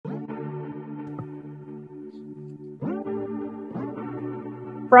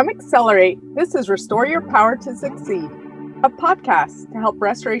From Accelerate, this is Restore Your Power to Succeed, a podcast to help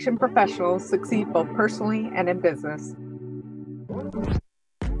restoration professionals succeed both personally and in business.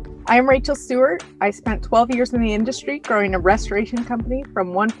 I am Rachel Stewart. I spent 12 years in the industry growing a restoration company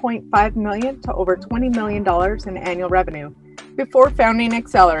from $1.5 million to over $20 million in annual revenue before founding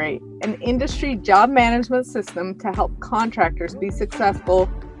Accelerate, an industry job management system to help contractors be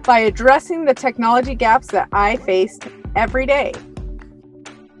successful by addressing the technology gaps that I faced every day.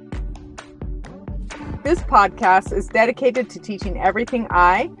 This podcast is dedicated to teaching everything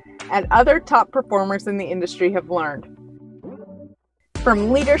I and other top performers in the industry have learned.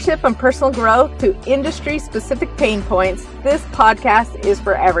 From leadership and personal growth to industry-specific pain points, this podcast is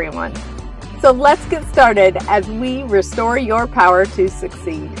for everyone. So let's get started as we restore your power to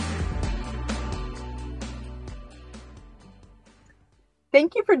succeed.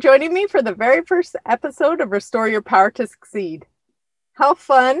 Thank you for joining me for the very first episode of Restore Your Power to Succeed. How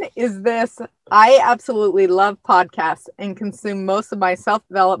fun is this? I absolutely love podcasts and consume most of my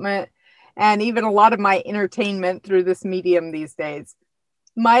self-development and even a lot of my entertainment through this medium these days.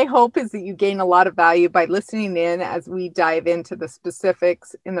 My hope is that you gain a lot of value by listening in as we dive into the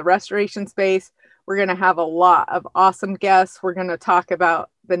specifics in the restoration space. We're going to have a lot of awesome guests. We're going to talk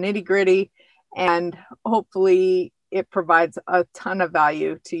about the nitty-gritty, and hopefully it provides a ton of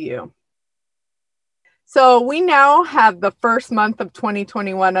value to you. So we now have the first month of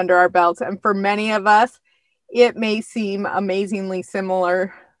 2021 under our belts, and for many of us, it may seem amazingly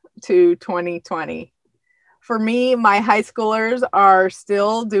similar to 2020. For me, my high schoolers are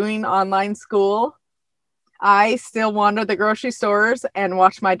still doing online school. I still wander the grocery stores and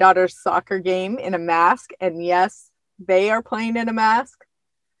watch my daughter's soccer game in a mask, and yes, they are playing in a mask.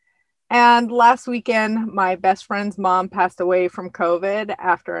 And last weekend, my best friend's mom passed away from COVID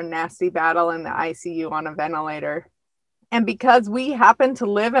after a nasty battle in the ICU on a ventilator. And because we happen to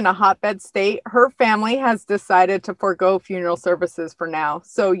live in a hotbed state, her family has decided to forego funeral services for now.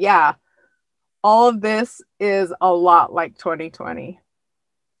 So yeah, all of this is a lot like 2020.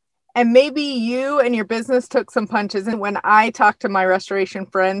 And maybe you and your business took some punches. And when I talk to my restoration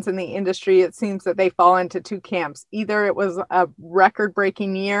friends in the industry, it seems that they fall into two camps. Either it was a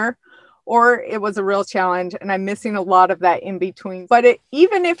record-breaking year, or it was a real challenge, and I'm missing a lot of that in between. But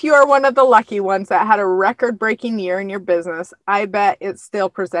even if you are one of the lucky ones that had a record-breaking year in your business, I bet it still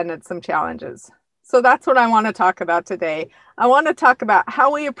presented some challenges. So that's what I want to talk about today. I want to talk about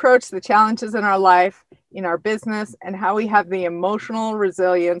how we approach the challenges in our life, in our business, and how we have the emotional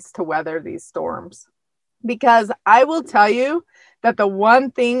resilience to weather these storms. Because I will tell you that the one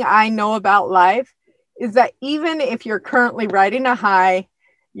thing I know about life is that even if you're currently riding a high,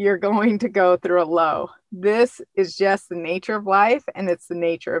 you're going to go through a low. This is just the nature of life, and it's the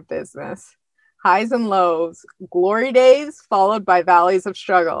nature of business. Highs and lows, glory days followed by valleys of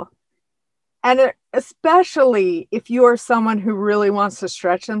struggle. And especially if you are someone who really wants to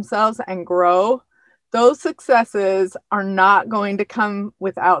stretch themselves and grow, those successes are not going to come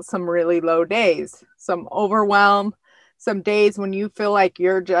without some really low days, some overwhelm, some days when you feel like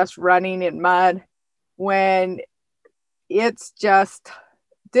you're just running in mud, when it's just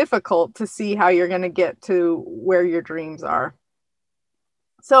difficult to see how you're going to get to where your dreams are.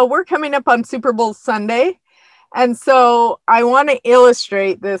 So we're coming up on Super Bowl Sunday. And so I want to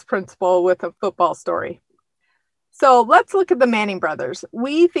illustrate this principle with a football story. So let's look at the Manning brothers.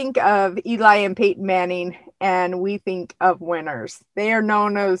 We think of Eli and Peyton Manning, and we think of winners. They are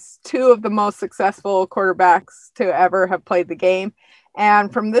known as two of the most successful quarterbacks to ever have played the game.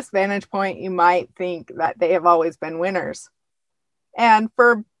 And from this vantage point, you might think that they have always been winners. And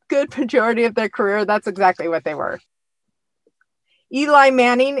for a good majority of their career, that's exactly what they were. Eli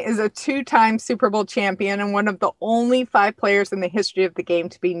Manning is a two-time Super Bowl champion and one of the only 5 players in the history of the game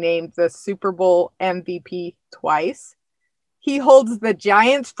to be named the Super Bowl MVP twice. He holds the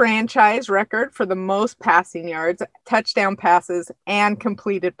Giants franchise record for the most passing yards, touchdown passes, and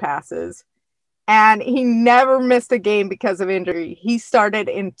completed passes. And he never missed a game because of injury. He started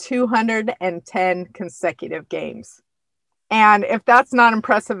in 210 consecutive games. And if that's not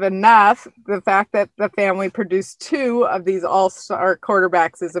impressive enough, the fact that the family produced 2 of these all-star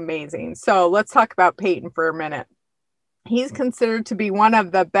quarterbacks is amazing. So let's talk about Peyton for a minute. He's considered to be one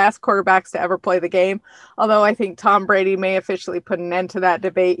of the best quarterbacks to ever play the game, although I think Tom Brady may officially put an end to that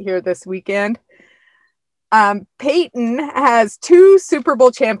debate here this weekend. Peyton has 2 Super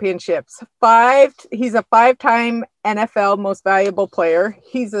Bowl championships. He's a 5-time NFL Most Valuable Player.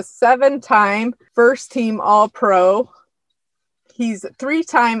 He's a 7-time first-team All-Pro. He's a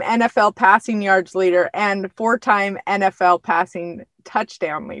 3-time NFL passing yards leader and 4-time NFL passing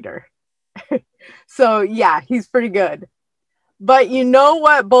touchdown leader. So yeah, he's pretty good. But you know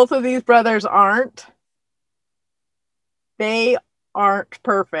what both of these brothers aren't? They aren't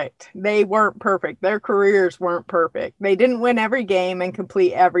perfect. They weren't perfect. Their careers weren't perfect. They didn't win every game and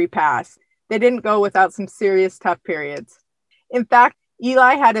complete every pass. They didn't go without some serious tough periods. In fact,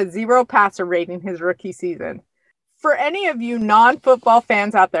 Eli had a 0 passer rating his rookie season. For any of you non-football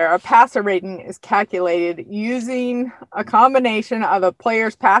fans out there, a passer rating is calculated using a combination of a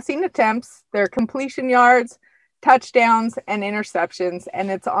player's passing attempts, their completion yards, touchdowns, and interceptions, and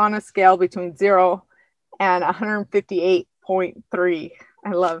it's on a scale between 0 and 158.3.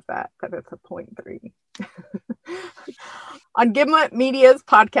 I love that it's a 0.3. On Gimlet Media's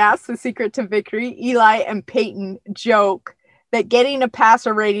podcast, The Secret to Victory, Eli and Peyton joke that getting a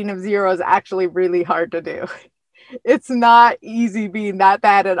passer rating of 0 is actually really hard to do. It's not easy being that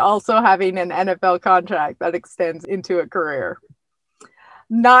bad and also having an NFL contract that extends into a career.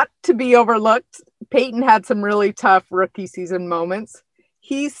 Not to be overlooked, Peyton had some really tough rookie season moments.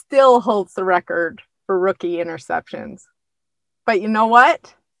 He still holds the record for rookie interceptions. But you know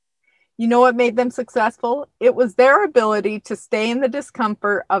what? You know what made them successful? It was their ability to stay in the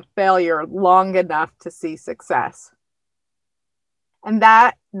discomfort of failure long enough to see success. And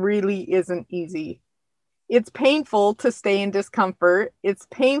that really isn't easy. It's painful to stay in discomfort. It's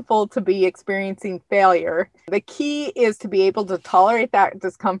painful to be experiencing failure. The key is to be able to tolerate that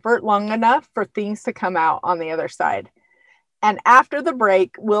discomfort long enough for things to come out on the other side. And after the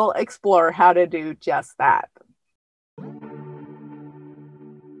break, we'll explore how to do just that.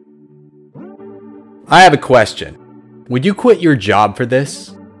 I have a question. Would you quit your job for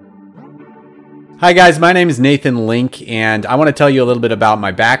this? Hi guys, my name is Nathan Link, and I want to tell you a little bit about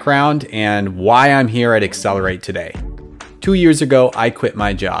my background and why I'm here at Accelerate today. 2 years ago, I quit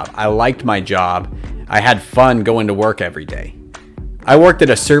my job. I liked my job. I had fun going to work every day. I worked at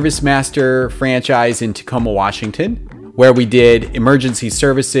a ServiceMaster franchise in Tacoma, Washington, where we did emergency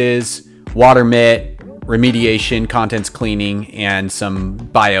services, water mit, remediation, contents cleaning, and some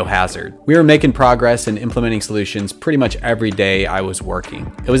biohazard. We were making progress and implementing solutions pretty much every day I was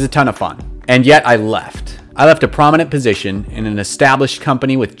working. It was a ton of fun. And yet I left. I left a prominent position in an established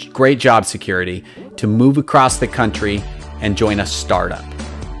company with great job security to move across the country and join a startup.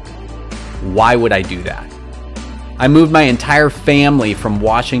 Why would I do that? I moved my entire family from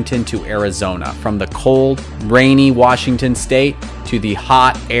Washington to Arizona, from the cold, rainy Washington state to the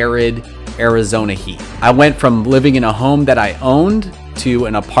hot, arid Arizona heat. I went from living in a home that I owned to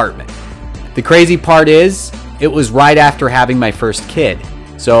an apartment. The crazy part is, it was right after having my first kid.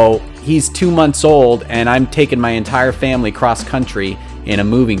 So he's 2 months old and I'm taking my entire family cross country in a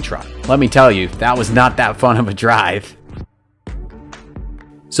moving truck. Let me tell you, that was not that fun of a drive.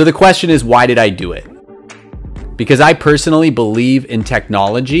 So the question is, why did I do it? Because I personally believe in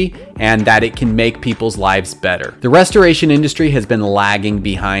technology and that it can make people's lives better. The restoration industry has been lagging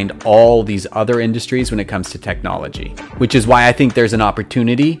behind all these other industries when it comes to technology, which is why I think there's an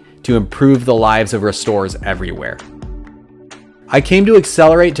opportunity to improve the lives of restorers everywhere. I came to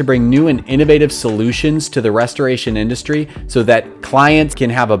Accelerate to bring new and innovative solutions to the restoration industry so that clients can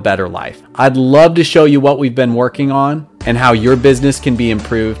have a better life. I'd love to show you what we've been working on and how your business can be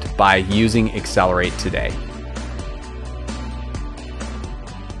improved by using Accelerate today.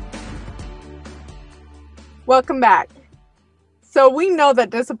 Welcome back. So we know that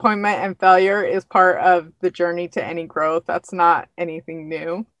disappointment and failure is part of the journey to any growth. That's not anything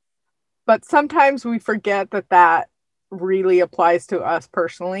new. But sometimes we forget that really applies to us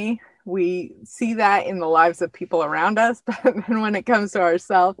personally. We see that in the lives of people around us, but then when it comes to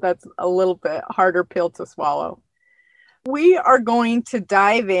ourselves, that's a little bit harder pill to swallow. We are going to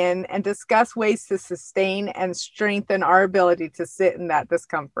dive in and discuss ways to sustain and strengthen our ability to sit in that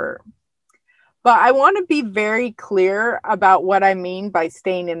discomfort. But I want to be very clear about what I mean by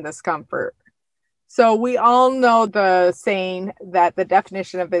staying in discomfort. So we all know the saying that the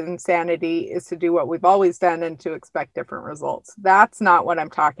definition of insanity is to do what we've always done and to expect different results. That's not what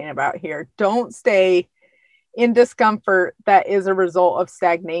I'm talking about here. Don't stay in discomfort that is a result of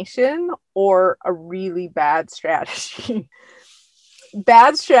stagnation or a really bad strategy.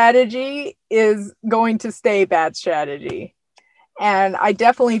 Bad strategy is going to stay bad strategy. And I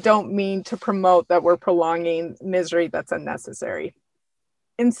definitely don't mean to promote that we're prolonging misery that's unnecessary.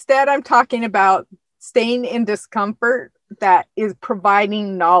 Instead, I'm talking about staying in discomfort that is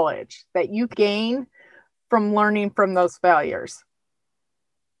providing knowledge that you gain from learning from those failures.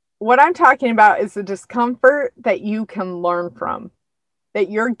 What I'm talking about is the discomfort that you can learn from,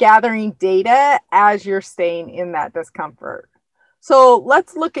 that you're gathering data as you're staying in that discomfort. So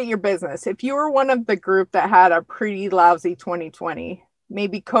let's look at your business. If you were one of the group that had a pretty lousy 2020,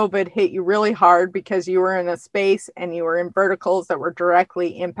 maybe COVID hit you really hard because you were in a space and you were in verticals that were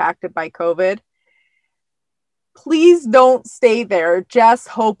directly impacted by COVID. Please don't stay there just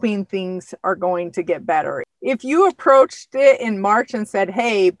hoping things are going to get better. If you approached it in March and said,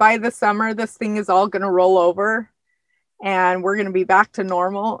 hey, by the summer, this thing is all going to roll over and we're going to be back to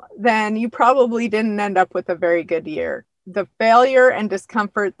normal, then you probably didn't end up with a very good year. The failure and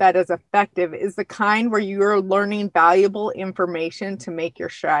discomfort that is effective is the kind where you're learning valuable information to make your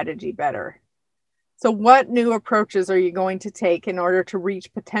strategy better. So what new approaches are you going to take in order to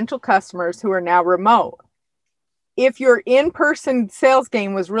reach potential customers who are now remote? If your in-person sales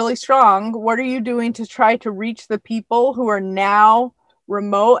game was really strong, what are you doing to try to reach the people who are now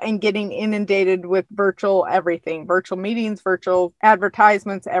remote and getting inundated with virtual everything, virtual meetings, virtual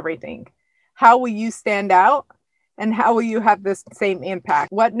advertisements, everything? How will you stand out? And how will you have this same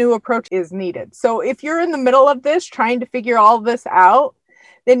impact? What new approach is needed? So if you're in the middle of this, trying to figure all this out,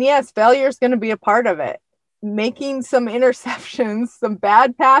 then yes, failure is going to be a part of it. Making some interceptions, some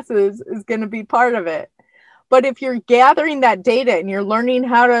bad passes is going to be part of it. But if you're gathering that data and you're learning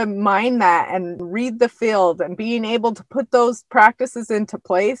how to mine that and read the field and being able to put those practices into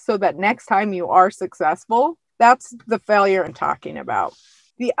place so that next time you are successful, that's the failure I'm talking about.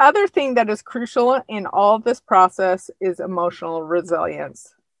 The other thing that is crucial in all of this process is emotional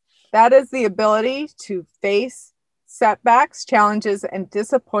resilience. That is the ability to face setbacks, challenges, and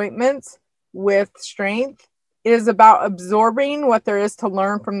disappointments with strength. It is about absorbing what there is to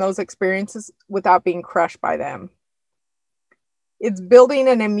learn from those experiences without being crushed by them. It's building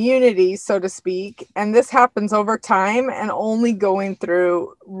an immunity, so to speak, and this happens over time and only going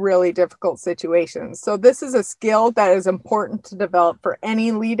through really difficult situations. So this is a skill that is important to develop for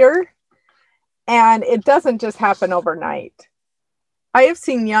any leader, and it doesn't just happen overnight. I have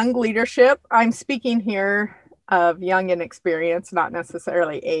seen young leadership, I'm speaking here of young in experience, not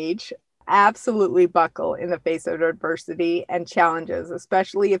necessarily age, absolutely buckle in the face of adversity and challenges,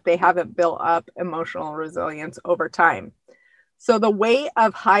 especially if they haven't built up emotional resilience over time. So the weight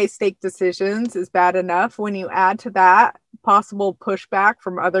of high-stake decisions is bad enough. When you add to that possible pushback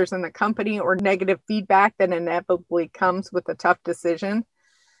from others in the company or negative feedback that inevitably comes with a tough decision,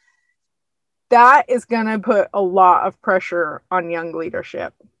 that is going to put a lot of pressure on young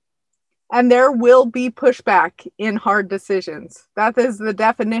leadership. And there will be pushback in hard decisions. That is the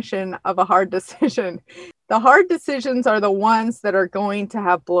definition of a hard decision. The hard decisions are the ones that are going to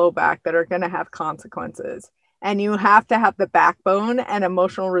have blowback, that are going to have consequences. And you have to have the backbone and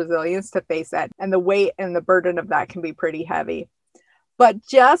emotional resilience to face that. And the weight and the burden of that can be pretty heavy. But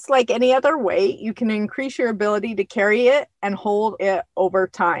just like any other weight, you can increase your ability to carry it and hold it over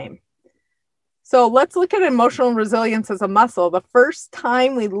time. So let's look at emotional resilience as a muscle. The first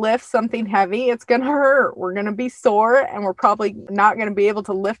time we lift something heavy, it's going to hurt. We're going to be sore and we're probably not going to be able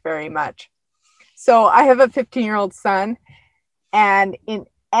to lift very much. So I have a 15-year-old son, and in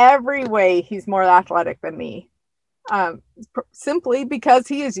every way, he's more athletic than me. Simply because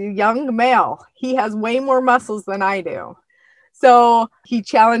he is a young male. He has way more muscles than I do. So he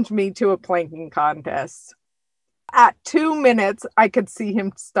challenged me to a planking contest. At 2 minutes, I could see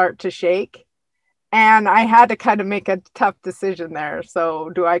him start to shake. And I had to kind of make a tough decision there. So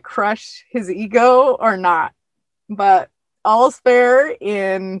do I crush his ego or not? But all's fair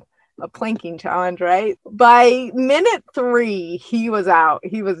in a planking challenge, right? By minute 3, he was out.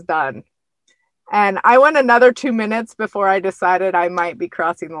 He was done. And I went another 2 minutes before I decided I might be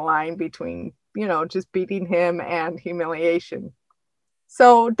crossing the line between, just beating him and humiliation.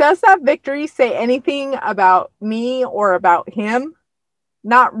 So does that victory say anything about me or about him?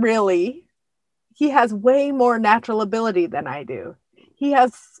 Not really. He has way more natural ability than I do. He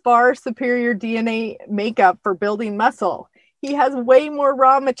has far superior DNA makeup for building muscle. He has way more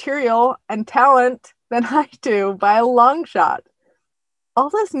raw material and talent than I do by a long shot. All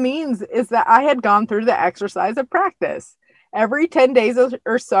this means is that I had gone through the exercise of practice. Every 10 days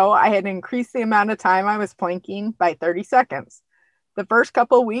or so, I had increased the amount of time I was planking by 30 seconds. The first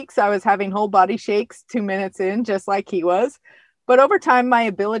couple of weeks, I was having whole body shakes 2 minutes in, just like he was. But over time, my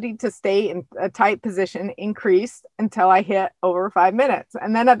ability to stay in a tight position increased until I hit over 5 minutes.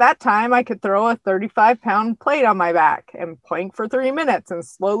 And then at that time, I could throw a 35-pound plate on my back and plank for 3 minutes and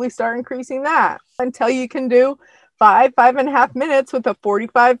slowly start increasing that until you can do 5.5 minutes with a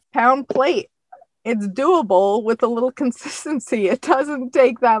 45-pound plate. It's doable with a little consistency. It doesn't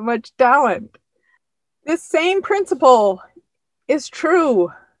take that much talent. This same principle is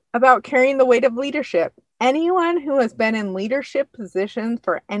true about carrying the weight of leadership. Anyone who has been in leadership positions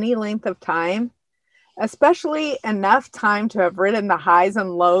for any length of time, especially enough time to have ridden the highs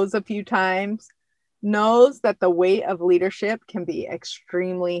and lows a few times, knows that the weight of leadership can be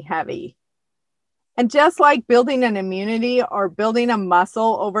extremely heavy. And just like building an immunity or building a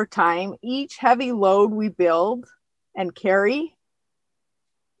muscle over time, each heavy load we build and carry,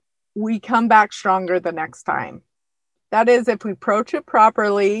 we come back stronger the next time. That is, if we approach it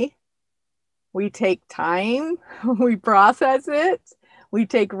properly, we take time, we process it, we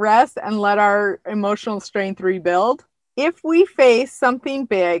take rest and let our emotional strength rebuild. If we face something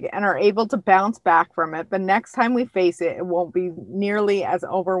big and are able to bounce back from it, the next time we face it, it won't be nearly as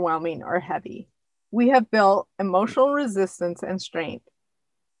overwhelming or heavy. We have built emotional resistance and strength.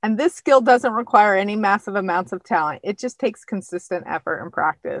 And this skill doesn't require any massive amounts of talent. It just takes consistent effort and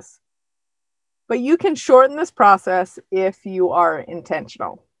practice. But you can shorten this process if you are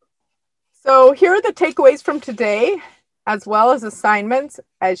intentional. So here are the takeaways from today, as well as assignments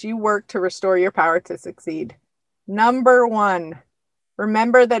as you work to restore your power to succeed. Number 1,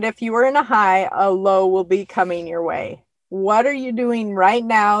 remember that if you are in a high, a low will be coming your way. What are you doing right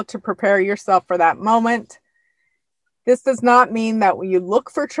now to prepare yourself for that moment? This does not mean that when you look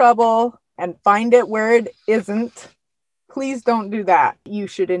for trouble and find it where it isn't. Please don't do that. You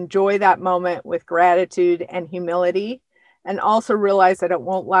should enjoy that moment with gratitude and humility, and also realize that it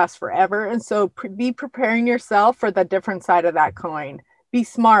won't last forever. And so be preparing yourself for the different side of that coin. Be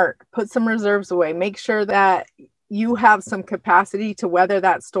smart, put some reserves away, make sure that you have some capacity to weather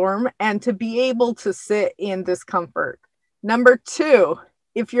that storm and to be able to sit in discomfort. Number 2,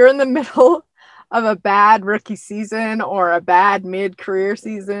 if you're in the middle of a bad rookie season or a bad mid-career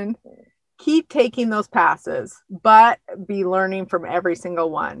season, keep taking those passes, but be learning from every single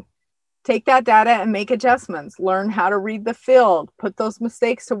one. Take that data and make adjustments. Learn how to read the field. Put those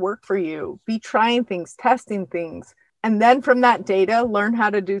mistakes to work for you. Be trying things, testing things. And then from that data, learn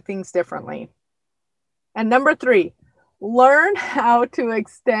how to do things differently. And number 3, learn how to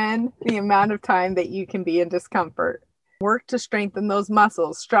extend the amount of time that you can be in discomfort. Work to strengthen those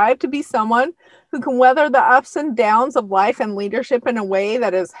muscles. Strive to be someone who can weather the ups and downs of life and leadership in a way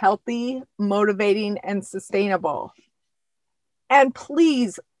that is healthy, motivating, and sustainable. And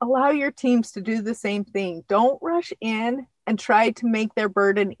please allow your teams to do the same thing. Don't rush in and try to make their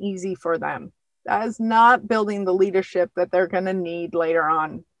burden easy for them. That is not building the leadership that they're going to need later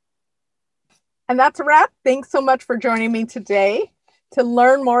on. And that's a wrap. Thanks so much for joining me today. To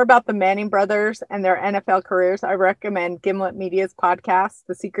learn more about the Manning brothers and their NFL careers, I recommend Gimlet Media's podcast,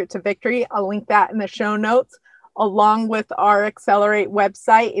 The Secret to Victory. I'll link that in the show notes, along with our Accelerate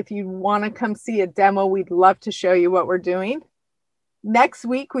website. If you want to come see a demo, we'd love to show you what we're doing. Next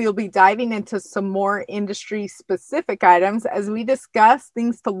week, we'll be diving into some more industry-specific items as we discuss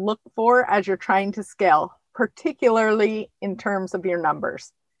things to look for as you're trying to scale, particularly in terms of your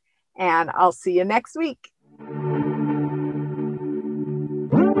numbers. And I'll see you next week.